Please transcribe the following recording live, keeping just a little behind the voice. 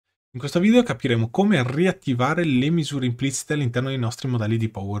In questo video capiremo come riattivare le misure implicite all'interno dei nostri modelli di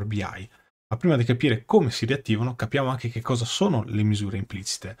Power BI. Ma prima di capire come si riattivano, capiamo anche che cosa sono le misure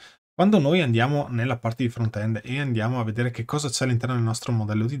implicite. Quando noi andiamo nella parte di front-end e andiamo a vedere che cosa c'è all'interno del nostro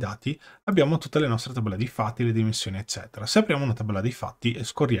modello di dati, abbiamo tutte le nostre tabelle dei fatti, le dimensioni, eccetera. Se apriamo una tabella dei fatti e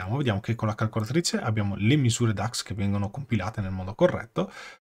scorriamo, vediamo che con la calcolatrice abbiamo le misure DAX che vengono compilate nel modo corretto.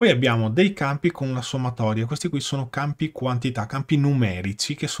 Poi abbiamo dei campi con la sommatoria, questi qui sono campi quantità, campi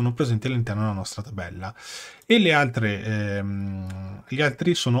numerici che sono presenti all'interno della nostra tabella e gli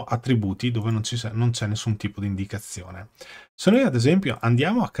altri sono attributi dove non c'è nessun tipo di indicazione. Se noi ad esempio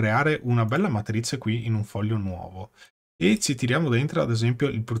andiamo a creare una bella matrice qui in un foglio nuovo e ci tiriamo dentro ad esempio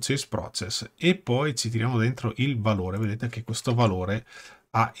il purchase process e poi ci tiriamo dentro il valore, vedete che questo valore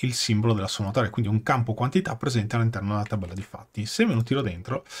ha il simbolo della sommatoria, quindi un campo quantità presente all'interno della tabella di fatti. Se me lo tiro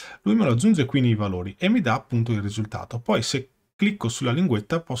dentro, lui me lo aggiunge qui nei valori e mi dà appunto il risultato. Poi se clicco sulla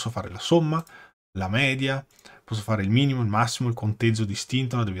linguetta posso fare la somma, la media, posso fare il minimo, il massimo, il conteggio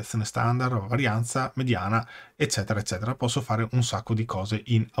distinto, la deviazione standard, la varianza mediana, eccetera, eccetera. Posso fare un sacco di cose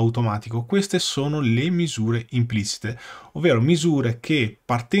in automatico. Queste sono le misure implicite, ovvero misure che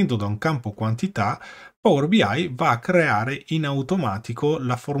partendo da un campo quantità Power BI va a creare in automatico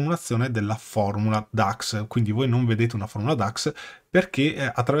la formulazione della formula DAX, quindi voi non vedete una formula DAX perché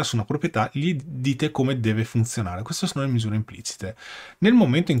attraverso una proprietà gli dite come deve funzionare. Queste sono le misure implicite. Nel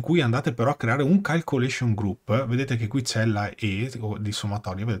momento in cui andate però a creare un calculation group, vedete che qui c'è la E di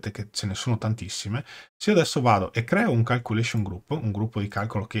sommatoria, vedete che ce ne sono tantissime. Se io adesso vado e creo un calculation group, un gruppo di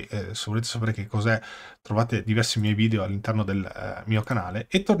calcolo che se volete sapere che cos'è trovate diversi miei video all'interno del mio canale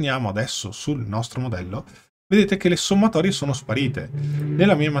e torniamo adesso sul nostro modello, vedete che le sommatorie sono sparite.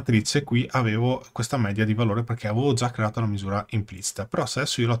 Nella mia matrice qui avevo questa media di valore perché avevo già creato la misura implicita, però se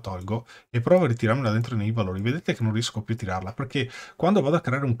adesso io la tolgo e provo a ritirarmela dentro nei valori, vedete che non riesco più a tirarla perché quando vado a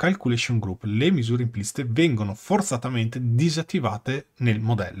creare un calculation group le misure implicite vengono forzatamente disattivate nel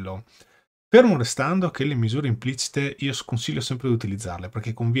modello. Fermo restando che le misure implicite io sconsiglio sempre di utilizzarle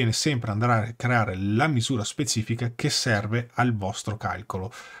perché conviene sempre andare a creare la misura specifica che serve al vostro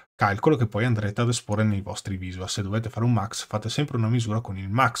calcolo che poi andrete ad esporre nei vostri visual. Se dovete fare un max, fate sempre una misura con il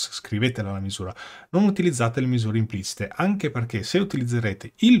max, scrivetela la misura. Non utilizzate le misure implicite, anche perché se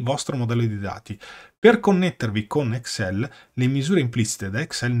utilizzerete il vostro modello di dati per connettervi con Excel, le misure implicite da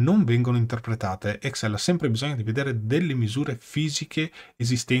Excel non vengono interpretate. Excel ha sempre bisogno di vedere delle misure fisiche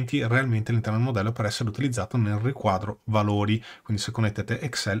esistenti realmente all'interno del modello per essere utilizzato nel riquadro valori, quindi se connettete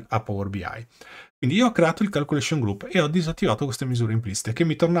Excel a Power BI. Quindi io ho creato il calculation group e ho disattivato queste misure implicite che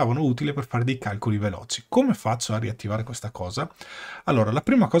mi tornavano utili per fare dei calcoli veloci. Come faccio a riattivare questa cosa? Allora, la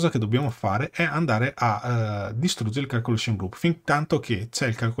prima cosa che dobbiamo fare è andare a distruggere il calculation group. Fin tanto che c'è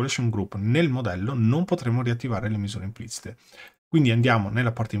il calculation group nel modello non potremo riattivare le misure implicite. Quindi andiamo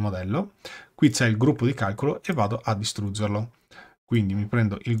nella parte di modello, qui c'è il gruppo di calcolo e vado a distruggerlo. Quindi mi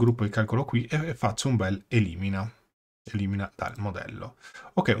prendo il gruppo di calcolo qui e faccio un bel elimina dal modello.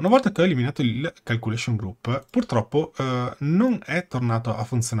 Ok, una volta che ho eliminato il calculation group, purtroppo non è tornato a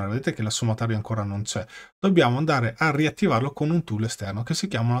funzionare. Vedete che la sommatoria ancora non c'è. Dobbiamo andare a riattivarlo con un tool esterno che si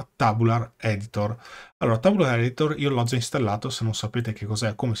chiama Tabular Editor. Allora, Tabular Editor io l'ho già installato. Se non sapete che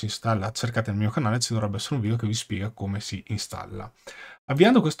cos'è, come si installa, cercate nel mio canale, ci dovrebbe essere un video che vi spiega come si installa.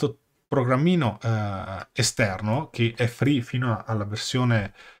 Avviando questo programmino esterno, che è free fino alla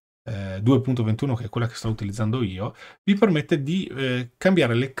versione 2.21, che è quella che sto utilizzando io, vi permette di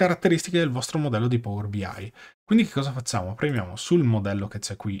cambiare le caratteristiche del vostro modello di Power BI. Quindi che cosa facciamo? Premiamo sul modello che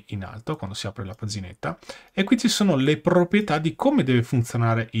c'è qui in alto quando si apre la paginetta e qui ci sono le proprietà di come deve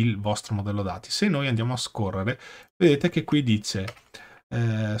funzionare il vostro modello dati. Se noi andiamo a scorrere, vedete che qui dice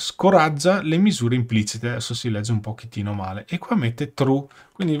scoraggia le misure implicite, adesso si legge un pochettino male, e qua mette true.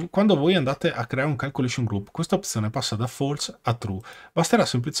 Quindi quando voi andate a creare un calculation group, questa opzione passa da false a true. Basterà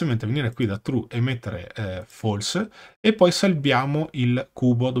semplicemente venire qui da true e mettere false e poi salviamo il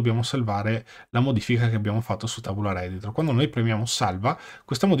cubo, dobbiamo salvare la modifica che abbiamo fatto su Tabular Editor. Quando noi premiamo salva,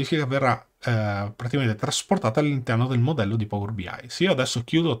 questa modifica verrà praticamente trasportata all'interno del modello di Power BI. Se io adesso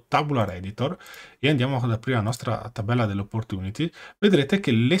chiudo Tabular Editor e andiamo ad aprire la nostra tabella delle opportunity, vedrete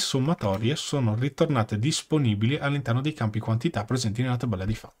che le sommatorie sono ritornate disponibili all'interno dei campi quantità presenti nella tabella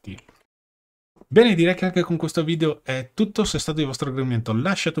di fatti. Bene, direi che anche con questo video è tutto. Se è stato di vostro gradimento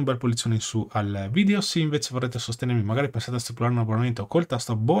lasciate un bel pollicione in su al video. Se invece vorrete sostenermi, magari pensate a stipulare un abbonamento col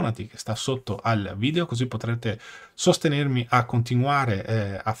tasto abbonati che sta sotto al video, così potrete sostenermi a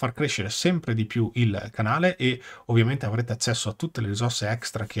continuare a far crescere sempre di più il canale e ovviamente avrete accesso a tutte le risorse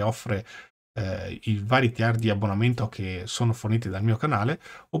extra che offre i vari tier di abbonamento che sono forniti dal mio canale,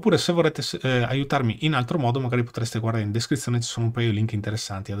 oppure se vorrete aiutarmi in altro modo, magari potreste guardare in descrizione, ci sono un paio di link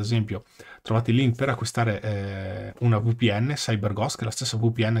interessanti. Ad esempio trovate il link per acquistare una VPN CyberGhost, che è la stessa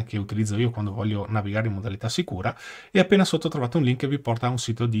VPN che utilizzo io quando voglio navigare in modalità sicura, e appena sotto trovate un link che vi porta a un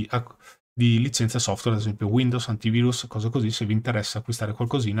sito di licenze software, ad esempio Windows, antivirus, cose così. Se vi interessa acquistare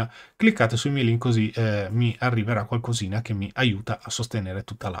qualcosina, cliccate sui miei link, così mi arriverà qualcosina che mi aiuta a sostenere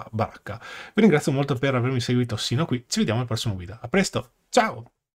tutta la baracca. Vi ringrazio molto per avermi seguito sino a qui, ci vediamo al prossimo video. A presto, ciao!